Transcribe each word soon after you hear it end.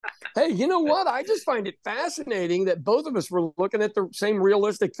Hey, you know what? I just find it fascinating that both of us were looking at the same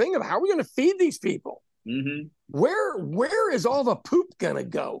realistic thing of how are we going to feed these people? Hmm. Where is all the poop going to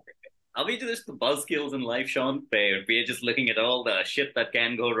go? Are we just the buzzkills in life, Sean? Where we're just looking at all the shit that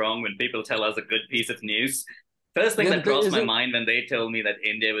can go wrong when people tell us a good piece of news. First thing Yeah, that but crossed is my it? mind when they told me that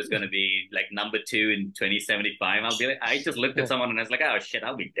India was going to be like number two in 2075, I'll be like, I just looked at Yeah, someone and I was like, oh shit,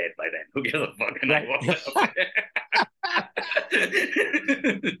 I'll be dead by then. Who gives a fuck? And I right. walked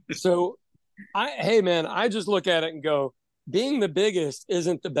out. So hey man, I just look at it and go, being the biggest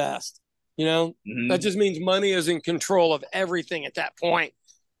isn't the best. You know, that Hmm. just means money is in control of everything at that point.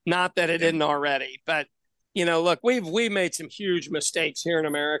 Not that it Yeah. isn't already, but look, we've made some huge mistakes here in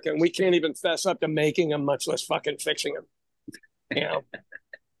America, and we can't even fess up to making them, much less fucking fixing them. You know,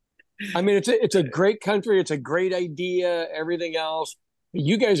 I mean, it's a great country, it's a great idea, everything else.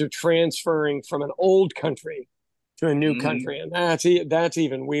 You guys are transferring from an old country to a new Hmm. country, and that's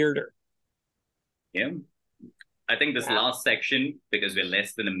even weirder. Yeah. I think this Wow. last section, because we're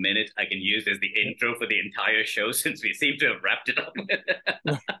less than a minute, I can use as the intro for the entire show since we seem to have wrapped it up.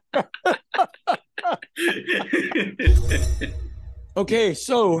 Okay,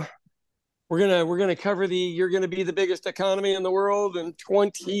 so we're gonna cover the you're gonna be the biggest economy in the world in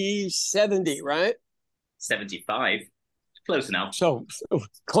 2070, right? 75. Close enough. So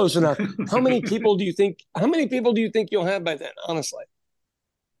close enough. How many people do you think you'll have by then, honestly?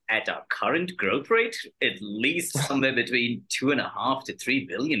 At our current growth rate, at least somewhere between 2.5 to 3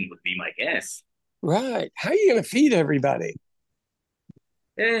 billion would be my guess. Right. How are you gonna feed everybody?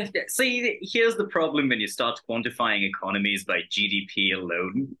 See, here's the problem when you start quantifying economies by GDP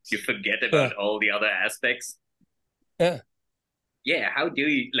alone, you forget Yeah. about all the other aspects. Yeah. Yeah, how do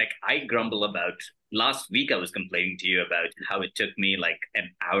you like? I grumble about last week. I was complaining to you about how it took me like an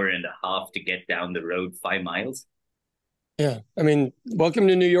hour and a half to get down the road 5 miles. Yeah. I mean, welcome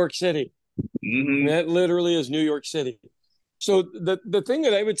to New York City. I mean, Hmm. that literally is New York City. So the thing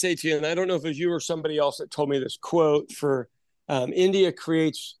that I would say to you, and I don't know if it was you or somebody else that told me this quote for India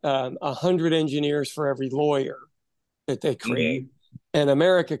creates 100 engineers for every lawyer that they create, Hmm. and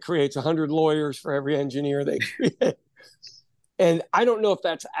America creates 100 lawyers for every engineer they create. And I don't know if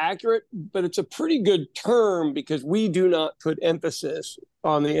that's accurate, but it's a pretty good term because we do not put emphasis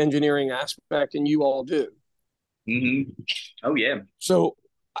on the engineering aspect, and you all do. Hmm. Oh yeah. So,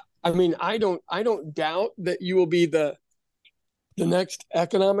 I mean, I don't doubt that you will be the next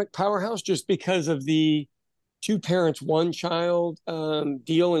economic powerhouse just because of the two parents, one child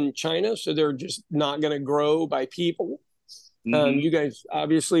deal in China. So they're just not going to grow by people. You Hmm. guys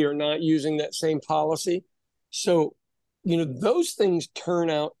obviously are not using that same policy. So, those things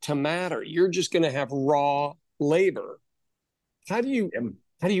turn out to matter. You're just going to have raw labor. How do you Yeah.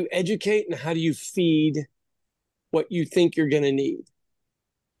 how do you educate and how do you feed what you think you're going to need?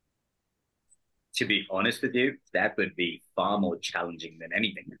 To be honest with you, that would be far more challenging than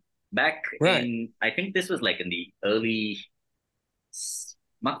anything. Back Right. in, I think this was like in the early,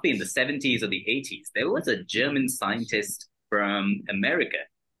 must be in the 70s or the 80s. There was a German scientist from America.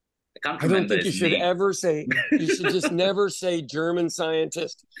 I can't I don't remember think you his should name. ever say, you should just never say German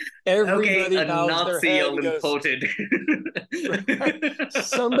scientist. Okay, Everybody a bows their Nazi head all and goes, imported.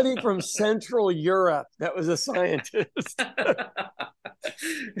 somebody from Central Europe that was a scientist.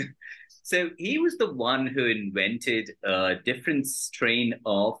 So he was the one who invented a different strain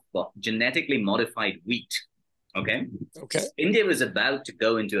of genetically modified wheat. Okay. Okay. India was about to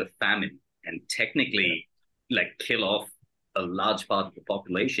go into a famine and technically like kill off a large part of the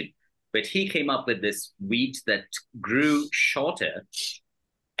population. But he came up with this wheat that grew shorter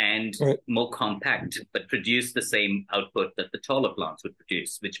and Right. more compact, but produced the same output that the taller plants would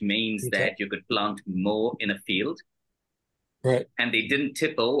produce, which means Okay. that you could plant more in a field Right. and they didn't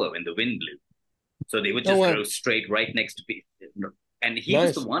tip over when the wind blew. So they would Oh, just wow. grow straight right next to people. And he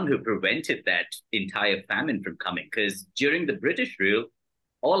was the Nice. one who prevented that entire famine from coming because during the British rule,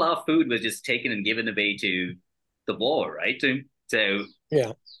 all our food was just taken and given away to the war, right? So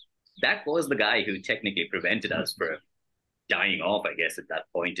Yeah. that was the guy who technically prevented us from dying off, I guess, at that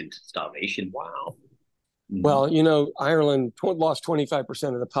point into starvation. Wow. Mm-hmm. Well, Ireland lost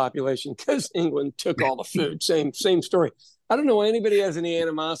 25% of the population because England took all the food. Same story. I don't know why anybody has any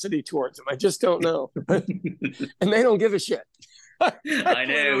animosity towards them. I just don't know. And they don't give a shit. I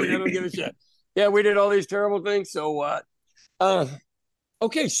know. Literally, they don't give a shit. Yeah, we did all these terrible things. So what?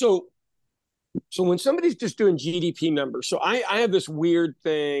 Okay, so when somebody's just doing GDP numbers, so I have this weird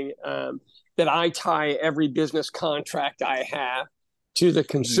thing that I tie every business contract I have to the Mm-hmm.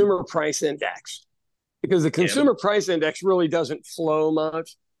 consumer price index because the Yeah. consumer price index really doesn't flow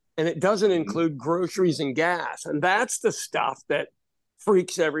much and it doesn't Mm-hmm. include groceries and gas. And that's the stuff that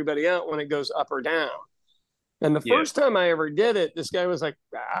freaks everybody out when it goes up or down. And the Yeah. first time I ever did it, this guy was like,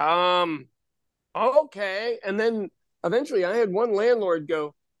 okay. And then eventually I had one landlord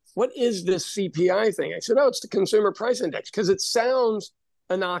go, what is this CPI thing? I said, oh, it's the consumer price index, because it sounds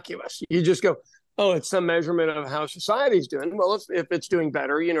innocuous. You just go, oh, it's some measurement of how society's doing. Well, if it's doing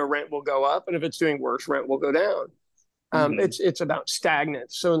better, rent will go up. And if it's doing worse, rent will go down. It's about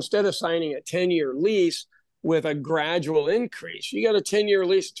stagnant. So instead of signing a 10-year lease with a gradual increase, you got a 10-year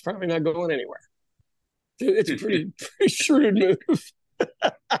lease, it's probably not going anywhere. It's a pretty shrewd move.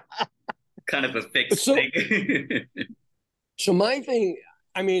 Kind of a fixed thing. So my thing,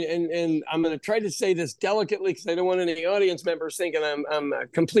 I mean, and I'm going to try to say this delicately because I don't want any audience members thinking I'm a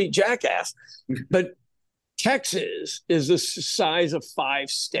complete jackass, but Texas is the size of 5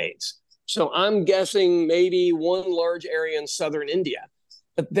 states. So I'm guessing maybe one large area in southern India,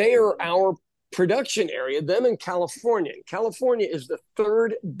 but they are our production area, them in California. California is the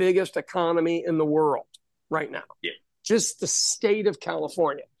 3rd biggest economy in the world right now. Yeah. Just the state of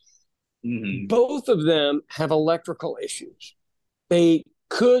California. Both of them have electrical issues. They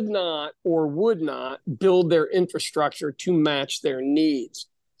could not or would not build their infrastructure to match their needs.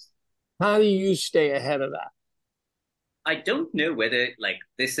 How do you stay ahead of that? I don't know whether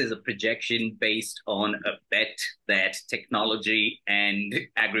this is a projection based on a bet that technology and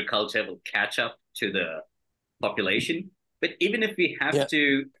agriculture will catch up to the population. But even if we have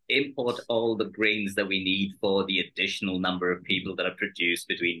to import all the grains that we need for the additional number of people that are produced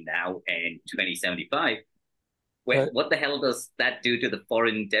between now and 2075, what the hell does that do to the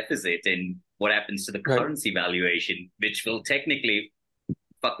foreign deficit, and what happens to the currency valuation, which will technically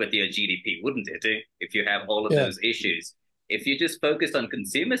fuck with your GDP, wouldn't it? If you have all of those issues. If you just focus on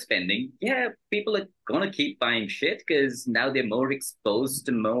consumer spending, people are going to keep buying shit because now they're more exposed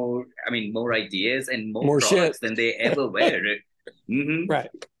to more ideas and more products than they ever were. Right.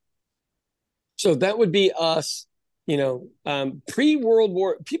 So that would be us, pre-World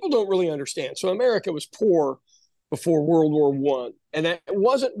War. People don't really understand. So America was poor before World War One, and it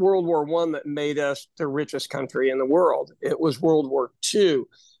wasn't World War One that made us the richest country in the world. It was World War Two,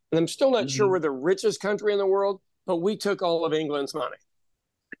 and I'm still not sure we're the richest country in the world. But we took all of England's money,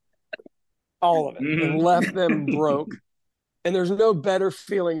 all of it, and left them broke. And there's no better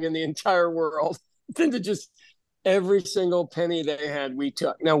feeling in the entire world than to just every single penny they had, we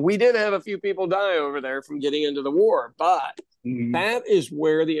took. Now, we did have a few people die over there from getting into the war, but that is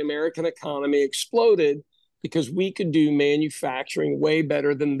where the American economy exploded, because we could do manufacturing way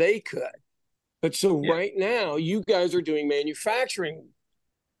better than they could. But so right now, you guys are doing manufacturing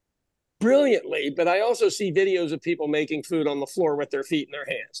brilliantly, but I also see videos of people making food on the floor with their feet in their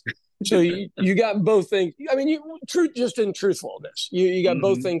hands. So you got both things. I mean, just in truthfulness, you got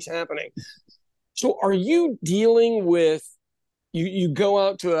both things happening. So are you dealing with, you go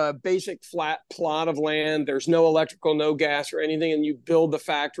out to a basic flat plot of land, there's no electrical, no gas or anything, and you build the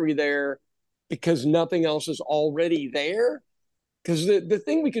factory there because nothing else is already there? Because the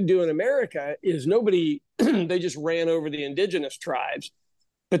thing we could do in America is they just ran over the indigenous tribes.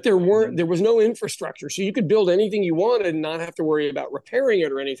 But there was no infrastructure. So you could build anything you wanted and not have to worry about repairing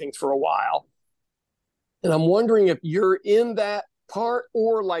it or anything for a while. And I'm wondering if you're in that part,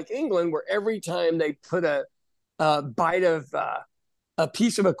 or like England, where every time they put a bite of a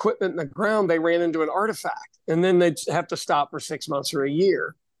piece of equipment in the ground, they ran into an artifact. And then they'd have to stop for 6 months or a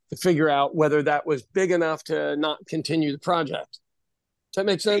year to figure out whether that was big enough to not continue the project. Does that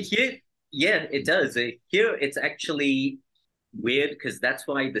make sense? Yeah, it does. Here, it's actually weird, because that's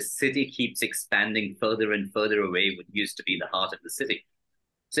why the city keeps expanding further and further away what used to be the heart of the city.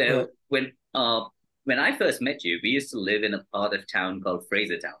 So when I first met you, we used to live in a part of town called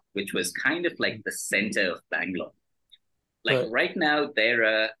Frasertown, which was kind of like the center of Bangalore. Right now, there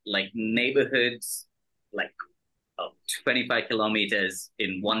are neighborhoods 25 kilometers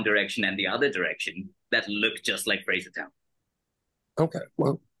in one direction and the other direction that look just like Frasertown. Okay,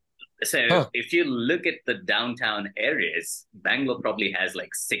 well. So if you look at the downtown areas, Bangalore probably has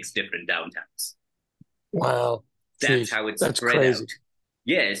 6 different downtowns. Wow. That's how it's spread crazy. out.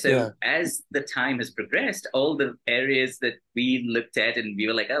 Yeah, so as the time has progressed, all the areas that we looked at and we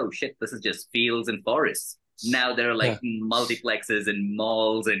were like, oh shit, this is just fields and forests. Now there are multiplexes and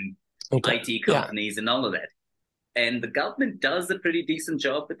malls and IT companies and all of that. And the government does a pretty decent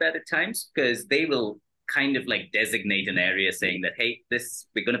job with that at times, because they will kind of designate an area saying that, hey,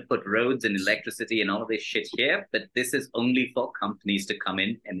 we're going to put roads and electricity and all of this shit here, but this is only for companies to come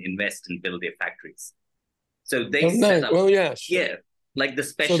in and invest and build their factories. So they set up, the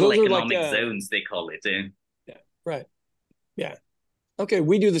special economic zones, they call it. Yeah, right. Yeah. Okay,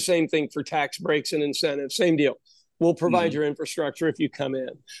 we do the same thing for tax breaks and incentives, same deal. we'll provide your infrastructure if you come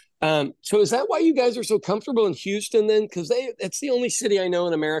in. So is that why you guys are so comfortable in Houston then? Because it's the only city I know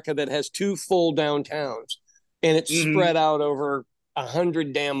in America that has 2 full downtowns, and it's spread out over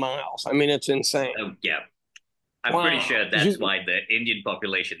 100 damn miles. I mean, it's insane. Oh, yeah. I'm Wow. pretty sure that's why the Indian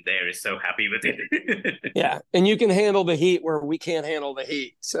population there is so happy with it. Yeah, and you can handle the heat where we can't handle the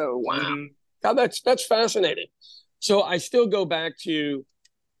heat. So wow, God, that's fascinating. So I still go back to,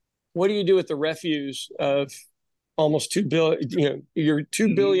 what do you do with the refuse of almost 2 billion? You know, you're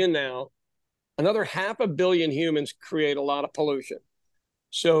 2 billion now. Another 500 million humans create a lot of pollution.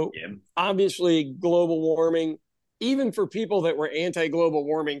 So obviously, global warming, even for people that were anti-global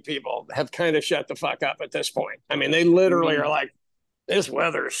warming people, have kind of shut the fuck up at this point. I mean, they literally are like, this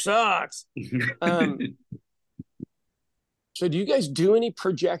weather sucks. So do you guys do any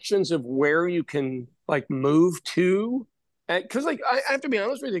projections of where you can like move to? Because like I have to be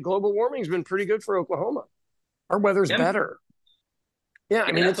honest with you, global warming's been pretty good for Oklahoma. Our weather's better. Yeah,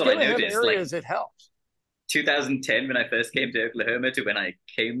 I mean, it's going to have areas it helps. 2010, when I first came to Oklahoma, to when I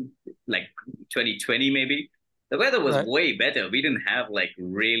came like 2020 maybe, the weather was way better. We didn't have like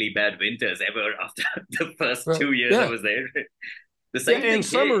really bad winters ever after the first 2 years I was there. The same thing and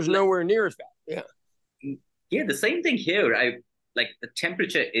summer's here, nowhere near as bad. Yeah, the same thing here. Like the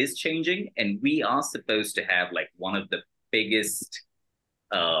temperature is changing, and we are supposed to have like one of the biggest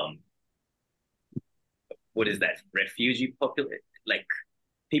what is that? Refugee population, like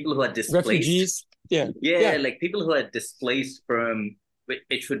people who are displaced. Refugees. Yeah, like people who are displaced from,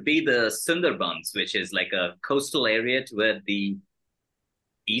 it should be the Sundarbans, which is like a coastal area toward the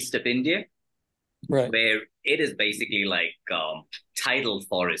east of India, where it is basically like tidal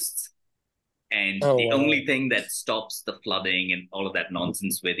forests. And the only thing that stops the flooding and all of that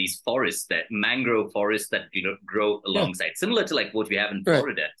nonsense were these forests, that mangrove forests that grow alongside, similar to like what we have in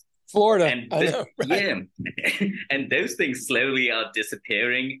Florida. And and those things slowly are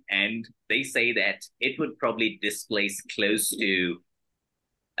disappearing, and they say that it would probably displace close to,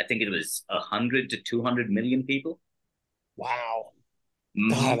 I think it was 100 to 200 million people. Wow.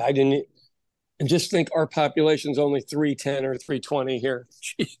 God, I didn't. And just think our population's only 310 or 320 here.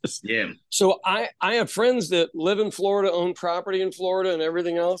 Jesus. Yeah. So I have friends that live in Florida, own property in Florida and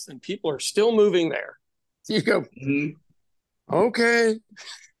everything else, and people are still moving there. So you go, okay.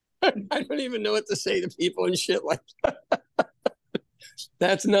 I don't even know what to say to people and shit like that.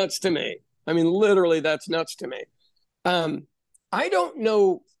 That's nuts to me. I mean, literally, that's nuts to me. I don't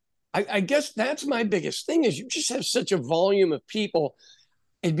know. I guess that's my biggest thing, is you just have such a volume of people.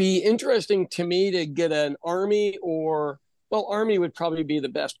 It'd be interesting to me to get an army, or, well, army would probably be the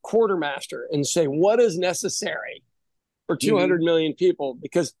best, quartermaster, and say, what is necessary for 200 million people?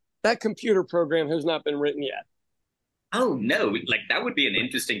 Because that computer program has not been written yet. Oh, no. Like, that would be an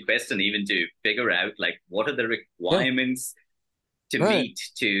interesting question, even to figure out, like, what are the requirements to meet,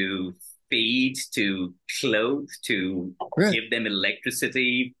 to feed, to clothe, to give them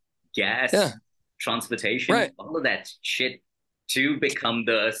electricity, gas, transportation, all of that shit, to become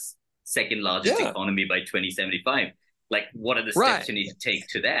the second largest economy by 2075. Like, what are the steps you need to take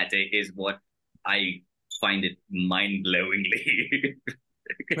to that is what I find it mind-blowingly.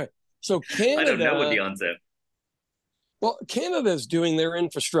 So Canada, I don't know what the answer. Well, Canada's doing their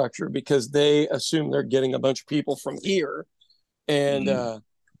infrastructure because they assume they're getting a bunch of people from here, and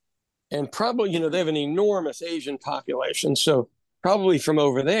probably, you know, they have an enormous Asian population, so probably from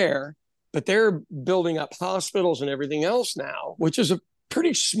over there. But they're building up hospitals and everything else now, which is a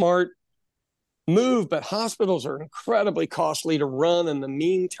pretty smart move. But hospitals are incredibly costly to run in the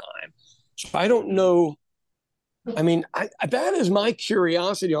meantime. So I don't know. I mean, that is my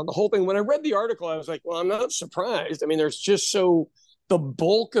curiosity on the whole thing. When I read the article, I was like, well, I'm not surprised. I mean, there's just the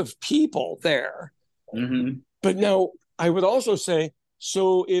bulk of people there. But now I would also say,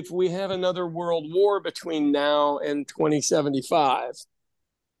 so if we have another world war between now and 2075,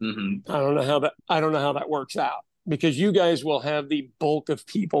 I don't know how that works out, because you guys will have the bulk of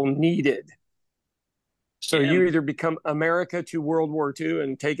people needed. So you either become America to World War II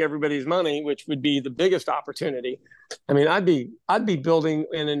and take everybody's money, which would be the biggest opportunity. I mean, I'd be building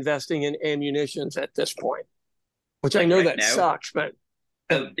and investing in ammunitions at this point, which I know that sucks, but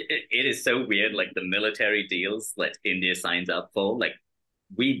it is so weird. Like the military deals that India signs up for, like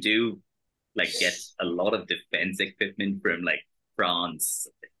we do, like get a lot of defense equipment from like France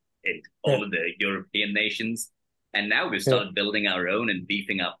and all of the European nations, and now we've started building our own and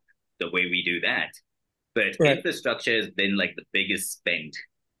beefing up the way we do that. But infrastructure has been like the biggest spend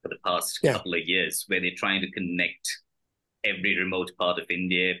for the past couple of years, where they're trying to connect every remote part of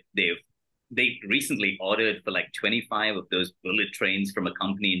India. They recently ordered for like 25 of those bullet trains from a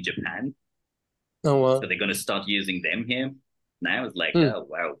company in Japan. Oh, So they're going to start using them here. Now it's like, hmm. oh,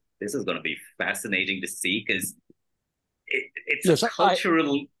 wow, this is going to be fascinating to see because it's a Yes,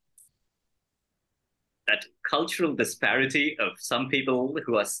 that cultural disparity of some people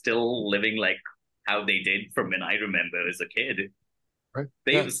who are still living like how they did from when I remember as a kid. right.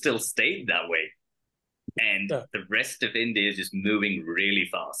 Yeah, They've still stayed that way. And yeah, the rest of India is just moving really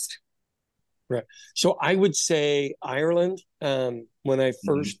fast. right. So I would say Ireland, when I Mm-hmm.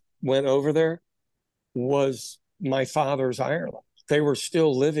 first went over there, was my father's Ireland. They were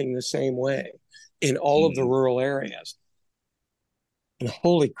still living the same way in all of the Mm-hmm. rural areas. And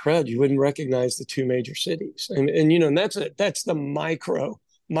holy crud, you wouldn't recognize the two major cities. And you know, and that's the micro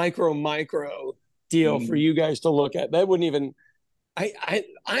deal for Mm-hmm. you guys to look at. That wouldn't even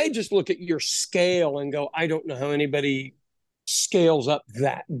I just look at your scale and go, I don't know how anybody scales up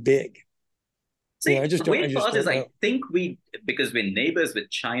that big. You know, See, the I weird just part is don't I know. think because we're neighbors with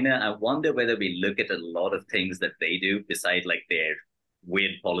China, I wonder whether we look at a lot of things that they do beside like their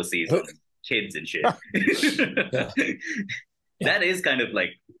weird policies on kids and shit. Yeah, yeah, That is kind of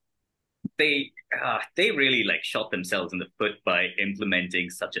like they really like shot themselves in the foot by implementing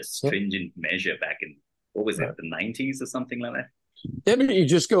such a yeah, stringent measure back in what was it, right. the 90s or something like that. Yeah, but you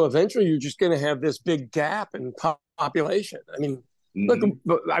just go eventually, you're just going to have this big gap in population. I mean, look,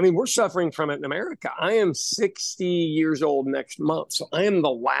 Mm-hmm. I mean, we're suffering from it in America. I am 60 years old next month, so I am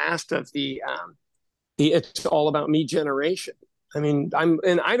the last of the it's all about me generation. I mean,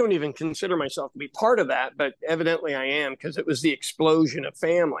 and I don't even consider myself to be part of that, but evidently I am because it was the explosion of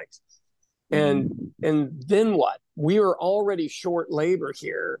families. And Mm-hmm. and then what? We are already short labor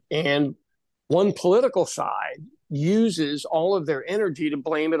here, and one political side uses all of their energy to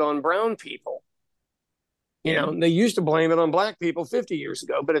blame it on brown people. You Yeah. know, they used to blame it on black people 50 years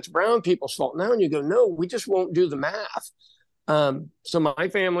ago, but it's brown people's fault now. And you go, no, we just won't do the math. So my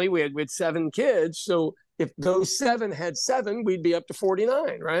family, we had 7 kids. So if those 7 had 7, we'd be up to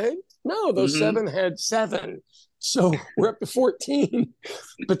 49, right? No, those Mm-hmm. 7 had 7. So we're up to 14,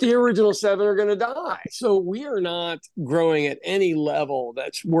 but the original 7 are going to die. So we are not growing at any level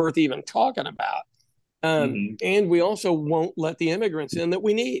that's worth even talking about. Mm-hmm. And we also won't let the immigrants in that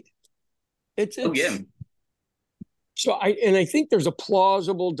we need. Oh yeah. It's so I think there's a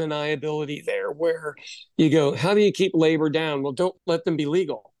plausible deniability there where you go, how do you keep labor down? Well, don't let them be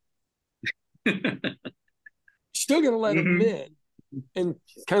legal. Still going to let them Mm-hmm. in, and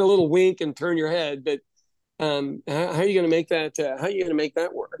kind of a little wink and turn your head. But how are you going to make that? How are you going to make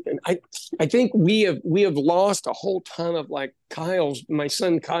that work? And I think we have lost a whole ton of like my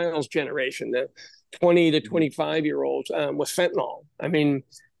son Kyle's generation, the 20 to 25-year-olds with fentanyl. I mean,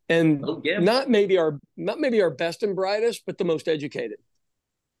 and Oh yeah. not maybe our best and brightest, but the most educated.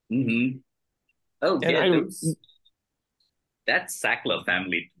 Mm-hmm. Oh And yeah. I Those that Sackler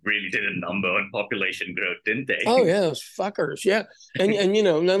family really did a number on population growth, didn't they? Oh yeah, those fuckers. Yeah. And you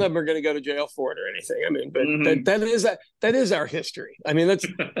know, none of them are going to go to jail for it or anything. I mean, but that Mm-hmm. that is that is our history. I mean, that's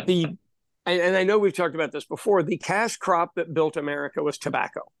the and I know we've talked about this before. The cash crop that built America was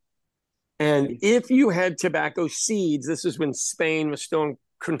tobacco. And if you had tobacco seeds, this is when Spain was still in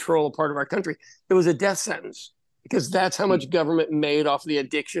control of part of our country, it was a death sentence because that's how much government made off the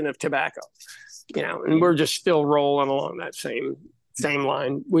addiction of tobacco. You know, and Yeah. we're just still rolling along that same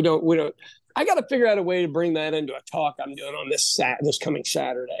line. We don't. I got to figure out a way to bring that into a talk I'm doing on this coming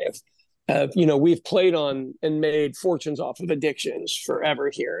Saturday. You know, we've played on and made fortunes off of addictions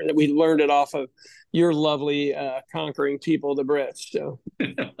forever here, and we learned it off of your lovely conquering people, the Brits. So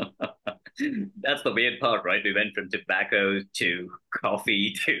That's the weird part, right? We went from tobacco to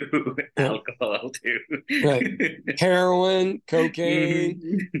coffee to yeah, alcohol right, to heroin, cocaine,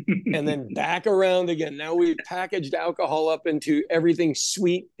 and Mhm. then back around again. Now we've packaged alcohol up into everything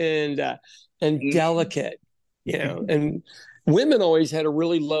sweet and delicate, you know. And women always had a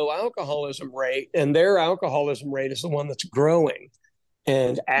really low alcoholism rate, and their alcoholism rate is the one that's growing.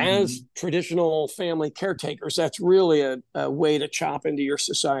 And as Mhm. traditional family caretakers, that's really a way to chop into your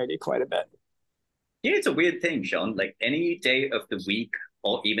society quite a bit. Yeah, it's a weird thing, Sean. Like any day of the week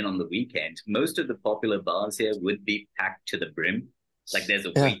or even on the weekend, most of the popular bars here would be packed to the brim. Like there's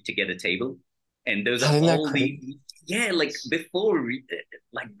a Yeah, wait to get a table. And those God, are isn't that all crazy? yeah, like before,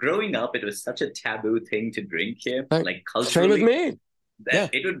 like growing up, it was such a taboo thing to drink here, Right. like Same with culturally, me. that Yeah.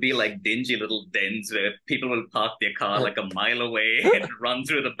 it would be like dingy little dens where people will park their car Right. like a mile away and run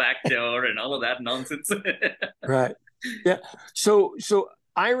through the back door and all of that nonsense. Right. Yeah. So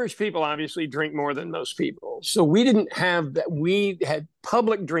Irish people obviously drink more than most people. So we didn't have that. We had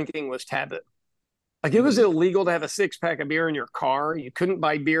public drinking was taboo. Like it was Mhm. illegal to have a 6 pack of beer in your car. You couldn't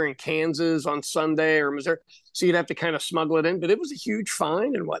buy beer in Kansas on Sunday or Missouri. So you'd have to kind of smuggle it in, but it was a huge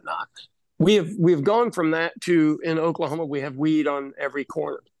fine and whatnot. we've gone from that to in Oklahoma we have weed on every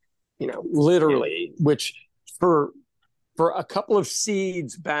corner, literally. Which for a couple of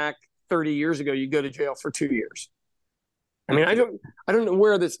seeds back 30 years ago, you go to jail for 2 years. I mean, I don't know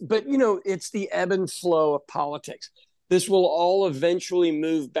where this, but it's the ebb and flow of politics. This will all eventually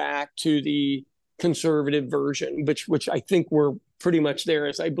move back to the conservative version, which I think we're pretty much there,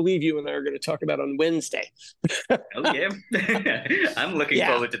 as I believe you and I are going to talk about on Wednesday. Oh yeah, I'm looking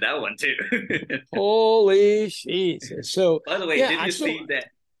forward to that one too. Holy Jesus! So, by the way, did you see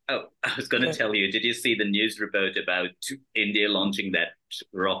that? Oh, I was going to tell you. Did you see the news report about India launching that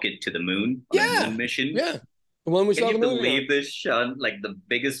rocket to the moon on a moon mission? Yeah. The one we saw the movie. Can you believe this, Sean? Like the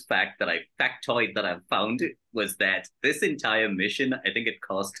biggest factoid that I've found was that this entire mission, I think it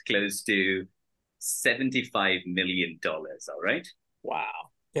cost close to $75 million. All right.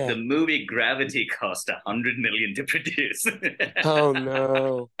 Wow. Yeah. The movie Gravity cost $100 million to produce. Oh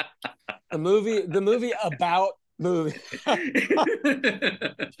no. The movie about movie.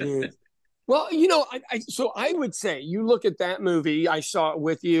 Well, so I would say you look at that movie. I saw it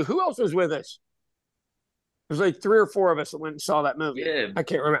with you. Who else was with us? There's like 3 or 4 of us that went and saw that movie. Yeah. I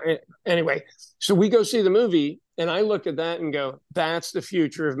can't remember. Anyway, so we go see the movie, and I look at that and go, that's the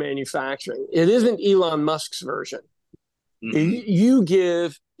future of manufacturing. It isn't Elon Musk's version. Mm-hmm. You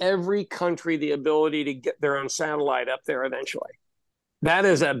give every country the ability to get their own satellite up there eventually. That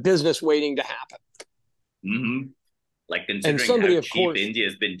is a business waiting to happen. Mm-hmm. Like considering how cheap India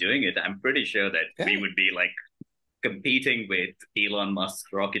has been doing it, I'm pretty sure that we would be like competing with Elon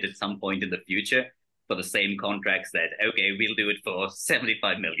Musk's rocket at some point in the future. For the same contracts that, okay, we'll do it for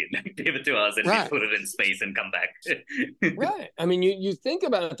 $75 million. Give it to us and we put it in space and come back. Right. I mean, you think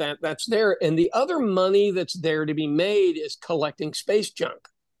about that, that's there. And the other money that's there to be made is collecting space junk.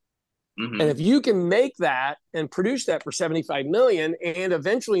 Mm-hmm. And if you can make that and produce that for $75 million and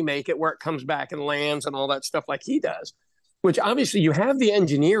eventually make it where it comes back and lands and all that stuff like he does, which obviously you have the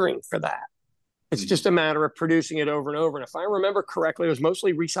engineering for that. It's just a matter of producing it over and over. And if I remember correctly, it was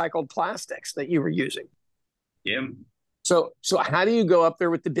mostly recycled plastics that you were using. Yeah. So how do you go up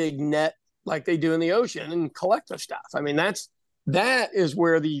there with the big net like they do in the ocean and collect the stuff? I mean, that is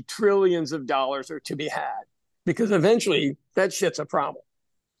where the trillions of dollars are to be had, because eventually that shit's a problem.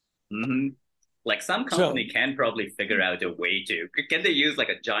 Mm-hmm. Like some company can probably figure out a way to. Can they use like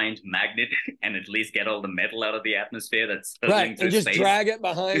a giant magnet and at least get all the metal out of the atmosphere that's right and just space? Drag it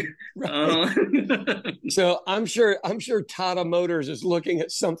behind? Right. So I'm sure Tata Motors is looking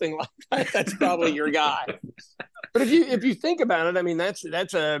at something like that. That's probably your guy. But if you think about it, I mean that's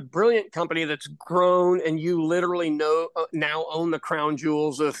a brilliant company that's grown, and you literally now own the crown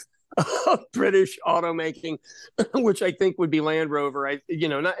jewels of British automaking, which I think would be Land Rover.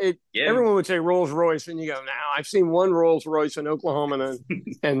 Everyone would say Rolls Royce, and you go, now I've seen one Rolls Royce in Oklahoma,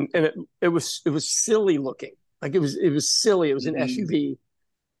 and it was silly looking, like it was silly. It was an SUV,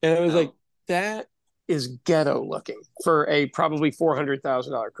 and it was like, that is ghetto looking for a probably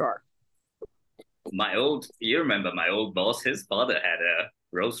 $400,000 car. You remember my old boss? His father had a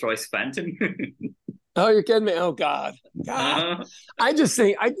Rolls Royce Phantom. Oh, you're kidding me! Oh God. I just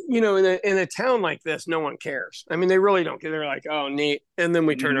think in a town like this, no one cares. I mean, they really don't care. They're like, oh, neat, and then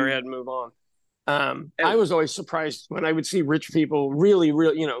we turn our head and move on. I was always surprised when I would see rich people, really,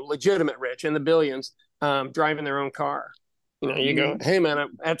 legitimate rich in the billions, driving their own car. You go, hey man,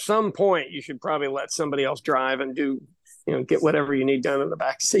 at some point you should probably let somebody else drive and do, get whatever you need done in the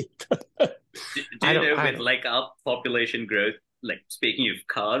back seat. do you know with like our population growth, like speaking of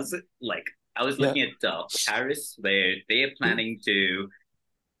cars, like. I was looking at Paris, where they are planning to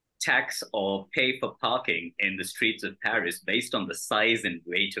tax or pay for parking in the streets of Paris based on the size and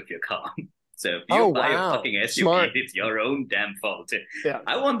weight of your car. So if you buy a fucking SUV, smart. It's your own damn fault. Yeah.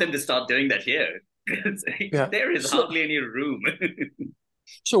 I want them to start doing that here. There is hardly any room.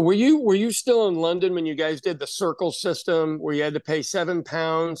 So were you still in London when you guys did the circle system where you had to pay £7?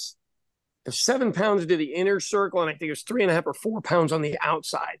 £7 to the inner circle, and I think it was 3.5 or 4 pounds on the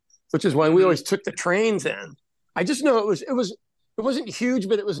outside, which is why we always took the trains in. I just know it wasn't huge,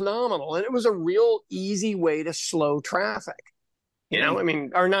 but it was nominal, and it was a real easy way to slow traffic.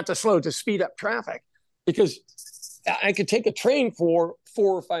 To speed up traffic, because I could take a train for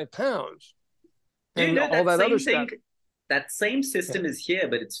 4 or 5 pounds, and all that other stuff. That same system is here,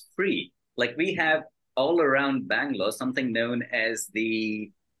 but it's free. Like we have all around Bangalore something known as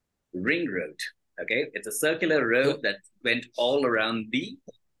the Ring Road. Okay, it's a circular road that went all around the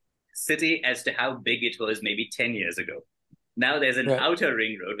city as to how big it was maybe 10 years ago. Now there's an outer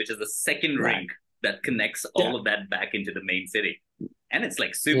ring road, which is the second ring that connects all of that back into the main city. And it's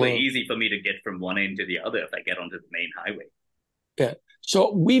like super easy for me to get from one end to the other if I get onto the main highway. Yeah.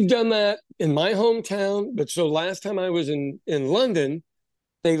 So we've done that in my hometown. But so last time I was in London,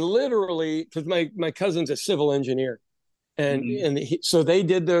 they literally, because my cousin's a civil engineer, so they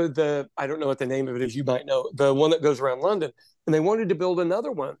did the I don't know what the name of it is. You might know the one that goes around London, and they wanted to build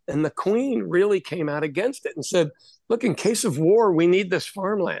another one. And the Queen really came out against it and said, "Look, in case of war, we need this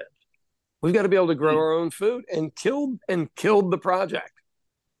farmland. We've got to be able to grow our own food," and killed the project.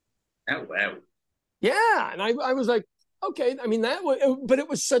 Oh wow. Yeah, and I was like, okay. I mean that was, but it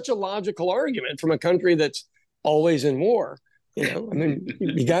was such a logical argument from a country that's always in war. I mean,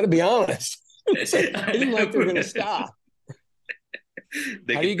 you got to be honest. It's like, they didn't like they're going to stop.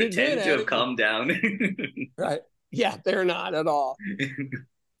 They How can do you get good pretend to at have it? calmed down. Right. Yeah, they're not at all.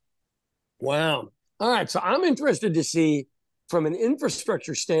 Wow. All right. So I'm interested to see from an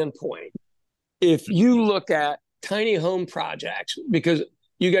infrastructure standpoint, if you look at tiny home projects, because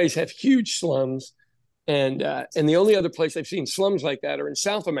you guys have huge slums, and the only other place I've seen slums like that are in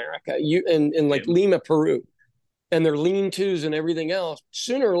South America, in like Yeah. Lima, Peru, and their lean-tos and everything else.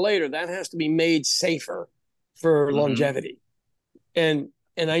 Sooner or later, that has to be made safer for Mm-hmm. longevity. And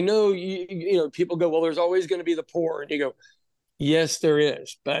I know people go, well, there's always going to be the poor, and you go, yes, there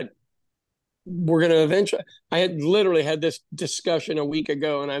is, but we're going to eventually. I had literally had this discussion a week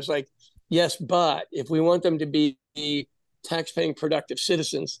ago, and I was like, yes, but if we want them to be tax-paying, productive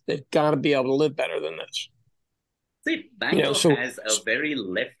citizens, they've got to be able to live better than this. See, Bangalore So has a very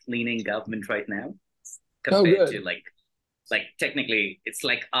left-leaning government right now, oh, compared to good, like technically, it's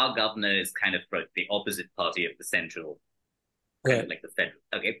like our governor is kind of the opposite party of the central, kind of right, like the federal.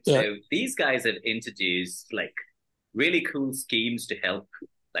 Okay, yeah, so these guys have introduced like really cool schemes to help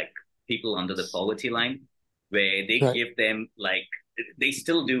like people under the poverty line, where they right. give them like they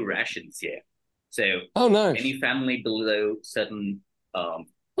still do rations here. So Oh, nice, any family below certain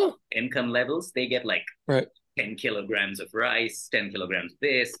huh. income levels, they get like Right, 10 kilograms of rice, 10 kilograms of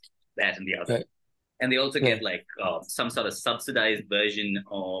this, that, and the other. right, And they also get right. like some sort of subsidized version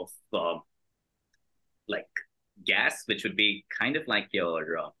of like gas, which would be kind of like your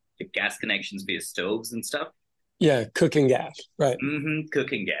gas connections for your stoves and stuff. Yeah, cooking gas, right,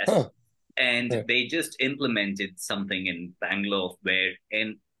 Cooking gas. huh, And right. they just implemented something in Bangalore where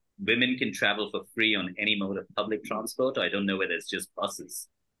women can travel for free on any mode of public transport. I don't know whether it's just buses,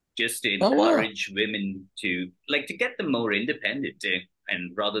 just to Oh, wow, encourage women to get them more independent,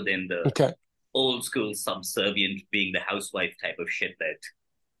 and rather than the okay, old school subservient being the housewife type of shit that,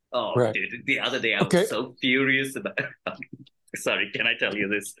 oh right, dude, the other day I was okay. so furious about. Sorry, can I tell you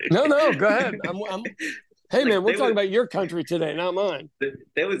this? No, no, go ahead. I'm. Hey, Like man, we're talking about your country today, not mine.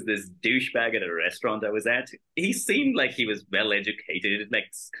 there was this douchebag at a restaurant I was at. He seemed like he was well educated,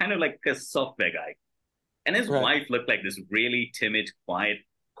 like kind of like a software guy. And his Right, wife looked like this really timid, quiet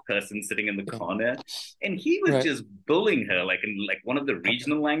person sitting in the yeah, corner. And he was right. just bullying her like in like one of the Okay.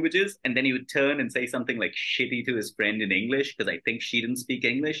 regional languages. And then he would turn and say something like shitty to his friend in English because I think she didn't speak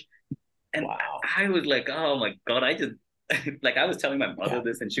English. And Wow. I was like, oh my God, I just like I was telling my mother Yeah.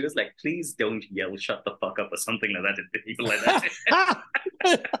 this, and she was like, please don't yell shut the fuck up or something like that to people like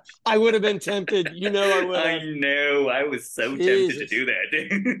that. I would have been tempted. I would I have. know. I was so tempted to Jesus. do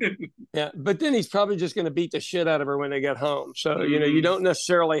that. Yeah. But then he's probably just going to beat the shit out of her when they get home. So, you Mm, don't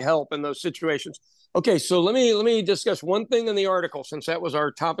necessarily help in those situations. Okay. So let me discuss one thing in the article, since that was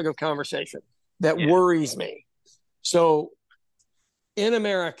our topic of conversation, that yeah. worries me. So in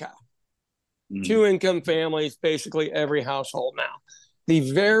America, Mm, two income families, basically every household now.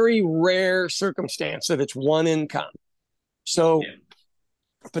 The very rare circumstance that it's one income. So, yeah.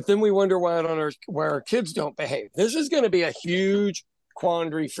 but then we wonder why our kids don't behave. This is going to be a huge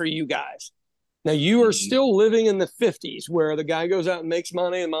quandary for you guys. Now, you are Mm, still living in the 50s where the guy goes out and makes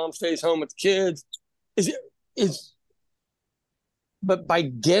money and mom stays home with the kids. Is it is But by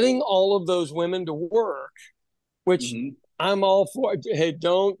getting all of those women to work, which mm, I'm all for. Hey,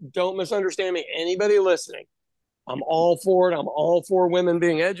 don't misunderstand me. Anybody listening, I'm all for it. I'm all for women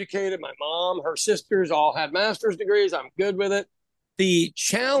being educated. My mom, her sisters all had master's degrees. I'm good with it. The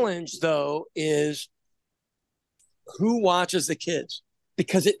challenge, though, is who watches the kids,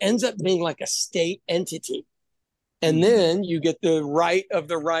 because it ends up being like a state entity. And mm, then you get the right of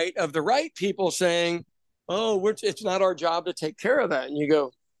the right of the right people saying, oh, it's not our job to take care of that. And you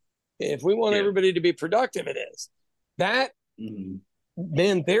go, if we want yeah. everybody to be productive, it is. That, Mm,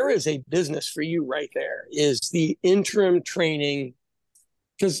 man, there is a business for you right there, is the interim training.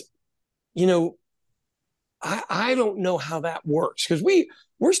 Because, you know, I don't know how that works, because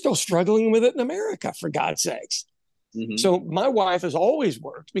we're still struggling with it in America, for God's sakes. mm, So my wife has always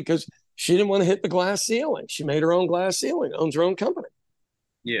worked because she didn't want to hit the glass ceiling. She made her own glass ceiling, owns her own company.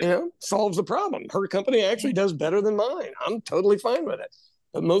 Yeah. solves the problem. Her company actually does better than mine. I'm totally fine with it.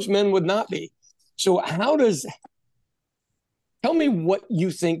 But most men would not be. So tell me what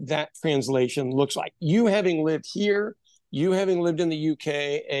you think that translation looks like. You having lived here, you having lived in the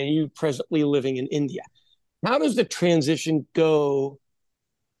UK, and you presently living in India. How does the transition go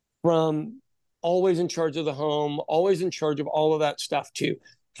from always in charge of the home, always in charge of all of that stuff to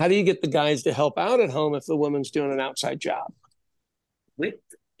how do you get the guys to help out at home if the woman's doing an outside job? With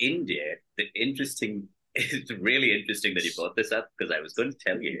India, it's really interesting that you brought this up because I was going to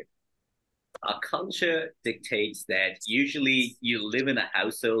tell you. Our culture dictates that usually you live in a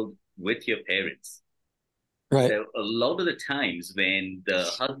household with your parents. Right. So a lot of the times when the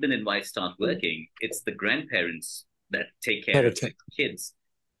husband and wife start working, it's the grandparents that take care of the kids.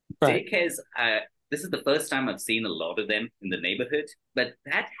 Right. Daycares, this is the first time I've seen a lot of them in the neighborhood, but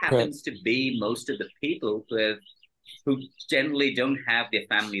that happens to be most of the people who generally don't have their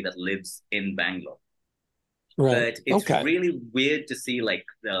family that lives in Bangalore. Right. But it's really weird to see, like,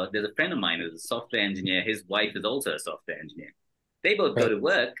 there's a friend of mine who's a software engineer. His wife is also a software engineer. They both go to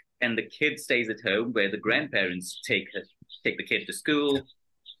work, and the kid stays at home where the grandparents take the kid to school,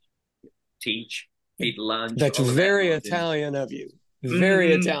 teach, feed lunch. That's very Italian of you.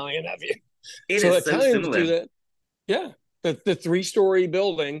 Very Italian of you. So Italians do that. Yeah. The three-story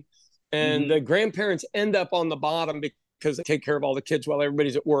building, and the grandparents end up on the bottom because they take care of all the kids while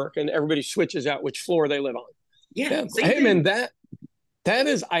everybody's at work, and everybody switches out which floor they live on. Yeah. I mean, that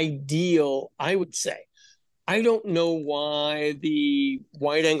is ideal, I would say. I don't know why the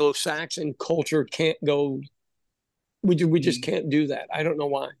white Anglo-Saxon culture can't go. We just can't do that. I don't know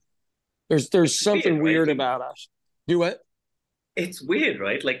why. There's something weird about us. Do what? It's weird,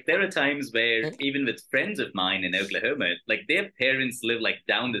 right? Like there are times where even with friends of mine in Oklahoma, like their parents live like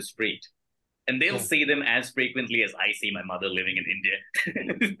down the street, and they'll see them as frequently as I see my mother living in India.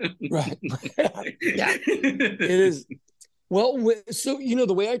 Right. Yeah. It is. Well, so,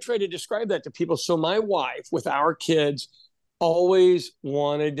 the way I try to describe that to people, so my wife with our kids always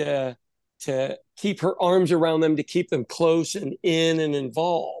wanted to keep her arms around them, to keep them close and in and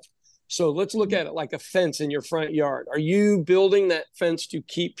involved. So let's look at it like a fence in your front yard. Are you building that fence to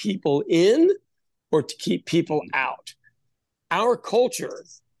keep people in or to keep people out? Our culture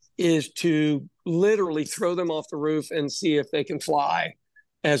is to literally throw them off the roof and see if they can fly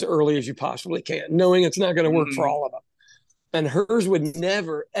as early as you possibly can, knowing it's not going to work for all of them. And hers would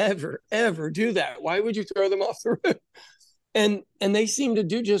never, ever, ever do that. Why would you throw them off the roof? And they seem to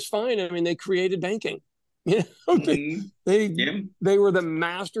do just fine. I mean, they created banking. They were the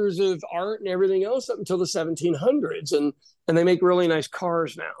masters of art and everything else up until the 1700s, and they make really nice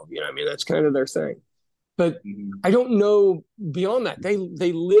cars now. I mean, that's kind of their thing. But I don't know beyond that. They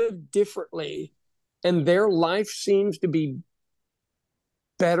live differently, and their life seems to be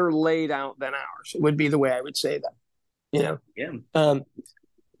better laid out than ours. It would be the way I would say that. But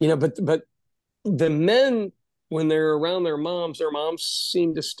the men, when they're around their moms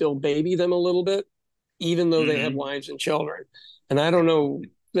seem to still baby them a little bit, even though they have wives and children. And I don't know,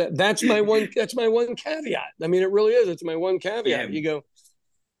 that's my one caveat. I mean, it really is. It's my one caveat. You go,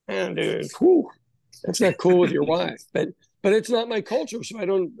 man, dude, that's not cool with your wife. But it's not my culture, so I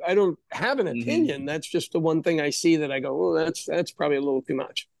don't have an opinion. That's just the one thing I see that I go, oh, that's probably a little too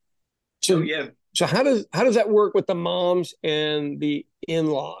much. So So how does that work with the moms and the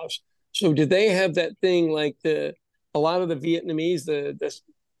in-laws? So do they have that thing like a lot of the Vietnamese,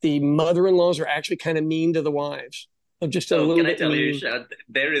 the mother-in-laws are actually kind of mean to the wives? Just a little bit. Can I tell you,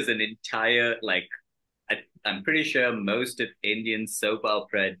 there is an entire I'm pretty sure most of Indian soap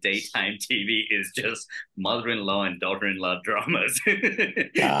opera daytime TV is just mother-in-law and daughter-in-law dramas.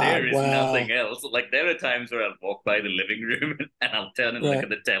 There is nothing else. Like there are times where I'll walk by the living room and I'll turn and look at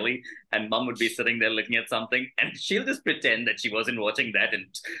the telly, and mom would be sitting there looking at something, and she'll just pretend that she wasn't watching that and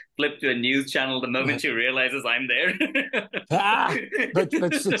flip to a news channel the moment she realizes I'm there. But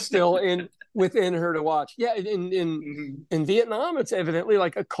it's still within her to watch. Yeah, in Vietnam, it's evidently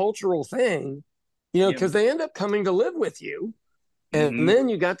like a cultural thing. Because they end up coming to live with you, and then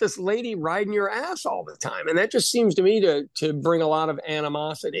you got this lady riding your ass all the time, and that just seems to me to bring a lot of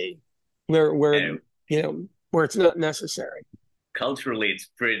animosity, where it's not necessary. Culturally, it's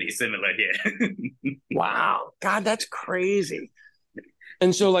pretty similar here. Wow, God, that's crazy.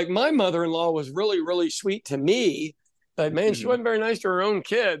 And so, like, my mother-in-law was really, really sweet to me, but man, she wasn't very nice to her own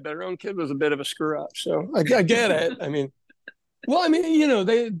kid. But her own kid was a bit of a screw up. So I get it. I mean,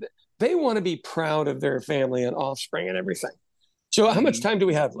 they want to be proud of their family and offspring and everything. So how much time do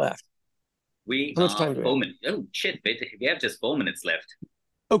we have left? How much time do we have? 4 minutes. Oh, shit, we have just 4 minutes left.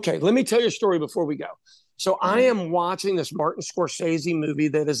 Okay, let me tell you a story before we go. So I am watching this Martin Scorsese movie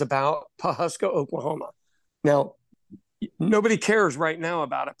that is about Pawhuska, Oklahoma. Now, nobody cares right now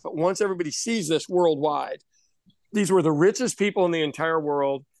about it, but once everybody sees this worldwide, these were the richest people in the entire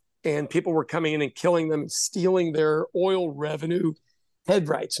world, and people were coming in and killing them, stealing their oil revenue head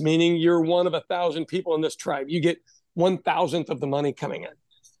rights, meaning you're one of 1,000 people in this tribe. You get 1,000th of the money coming in.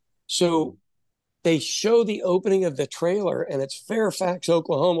 So they show the opening of the trailer, and it's Fairfax,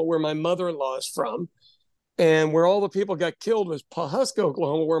 Oklahoma, where my mother-in-law is from. And where all the people got killed was Pawhuska,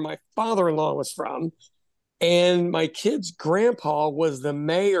 Oklahoma, where my father-in-law was from. And my kid's grandpa was the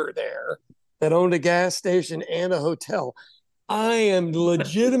mayor there that owned a gas station and a hotel. I am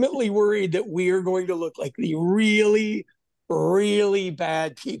legitimately worried that we are going to look like the really, really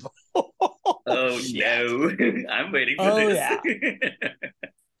bad people. Oh, no. I'm waiting for this. Yeah.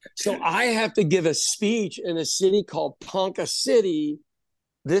 So I have to give a speech in a city called Ponca City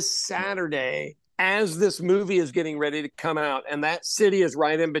this Saturday as this movie is getting ready to come out. And that city is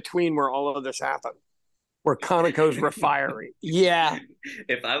right in between where all of this happened, where Conoco's refinery. Yeah.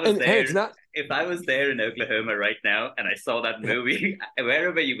 If I was there in Oklahoma right now and I saw that movie,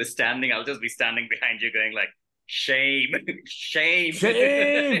 wherever you were standing, I'll just be standing behind you going like, shame, shame.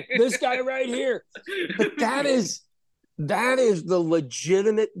 Shame. This guy right here. But that is the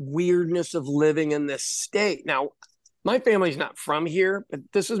legitimate weirdness of living in this state. Now, my family's not from here, but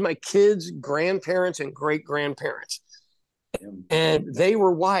this is my kids' grandparents and great grandparents. And they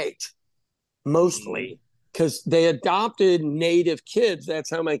were white mostly because they adopted native kids. That's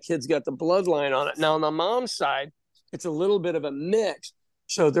how my kids got the bloodline on it. Now, on the mom's side, it's a little bit of a mix.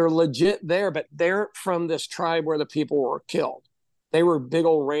 So they're legit there, but they're from this tribe where the people were killed. They were big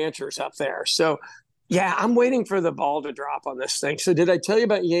old ranchers up there. So, yeah, I'm waiting for the ball to drop on this thing. So did I tell you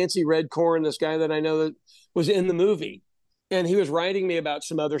about Yancey Redcorn, this guy that I know that was in the movie? And he was writing me about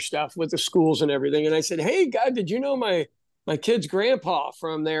some other stuff with the schools and everything. And I said, hey, God, did you know my kid's grandpa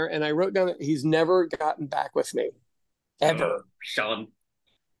from there? And I wrote down that he's never gotten back with me, ever. Sean,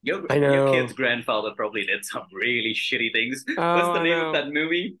 your kid's grandfather probably did some really shitty things. What's the name of that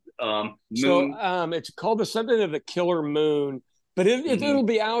movie? Moon. So it's called something of the Killer Moon. But it'll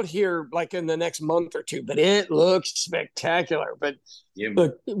be out here like in the next month or two. But it looks spectacular. But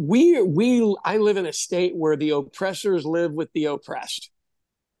look, I live in a state where the oppressors live with the oppressed,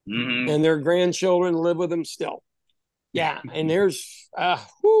 and their grandchildren live with them still. Yeah, and there's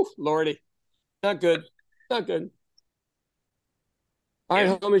Lordy, not good, not good. All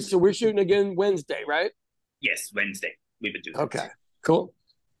right, homie. So we're shooting again Wednesday, right? Yes, Wednesday. We would do that. Okay, cool.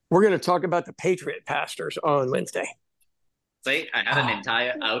 We're going to talk about the Patriot pastors on Wednesday. Say, I had an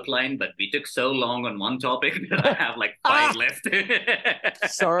entire outline, but we took so long on one topic that I have like 5 left.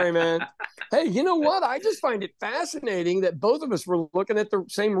 Sorry, man. Hey, you know what? I just find it fascinating that both of us were looking at the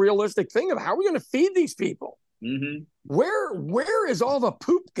same realistic thing of how are we going to feed these people? Where is all the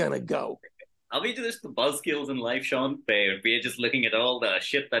poop going to go? Are we just the buzzkills in life, Sean? Where we're just looking at all the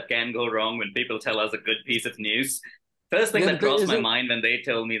shit that can go wrong when people tell us a good piece of news? First thing that crossed my mind when they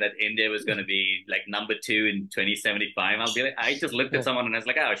told me that India was going to be like number 2 in 2075, I just looked at someone and I was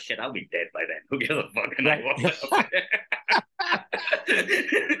like, oh shit, I'll be dead by then. Who gives a fuck? And I walked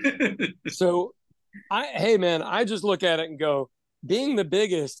So, hey man, I just look at it and go, being the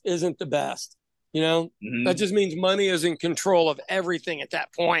biggest isn't the best. You know, that just means money is in control of everything at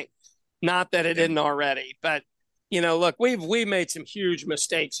that point. Not that it isn't already, but you know, look, we've made some huge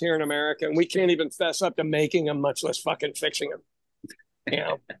mistakes here in America, and we can't even fess up to making them, much less fucking fixing them. You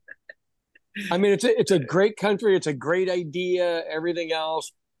know, I mean, it's a great country, it's a great idea, everything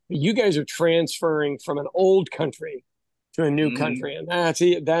else. You guys are transferring from an old country to a new country, and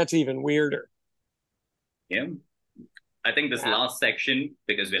that's even weirder. Yeah, I think this last section,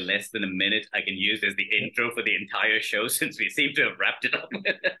 because we're less than a minute, I can use as the intro for the entire show since we seem to have wrapped it up.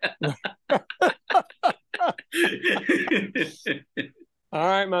 All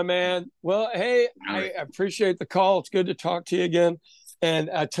right, my man. Well, hey, I appreciate the call. It's good to talk to you again. And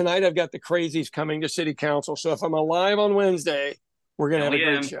tonight I've got the crazies coming to city council. So if I'm alive on Wednesday, we're going to have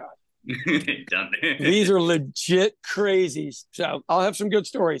a great show. Done. These are legit crazies. So I'll have some good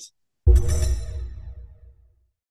stories.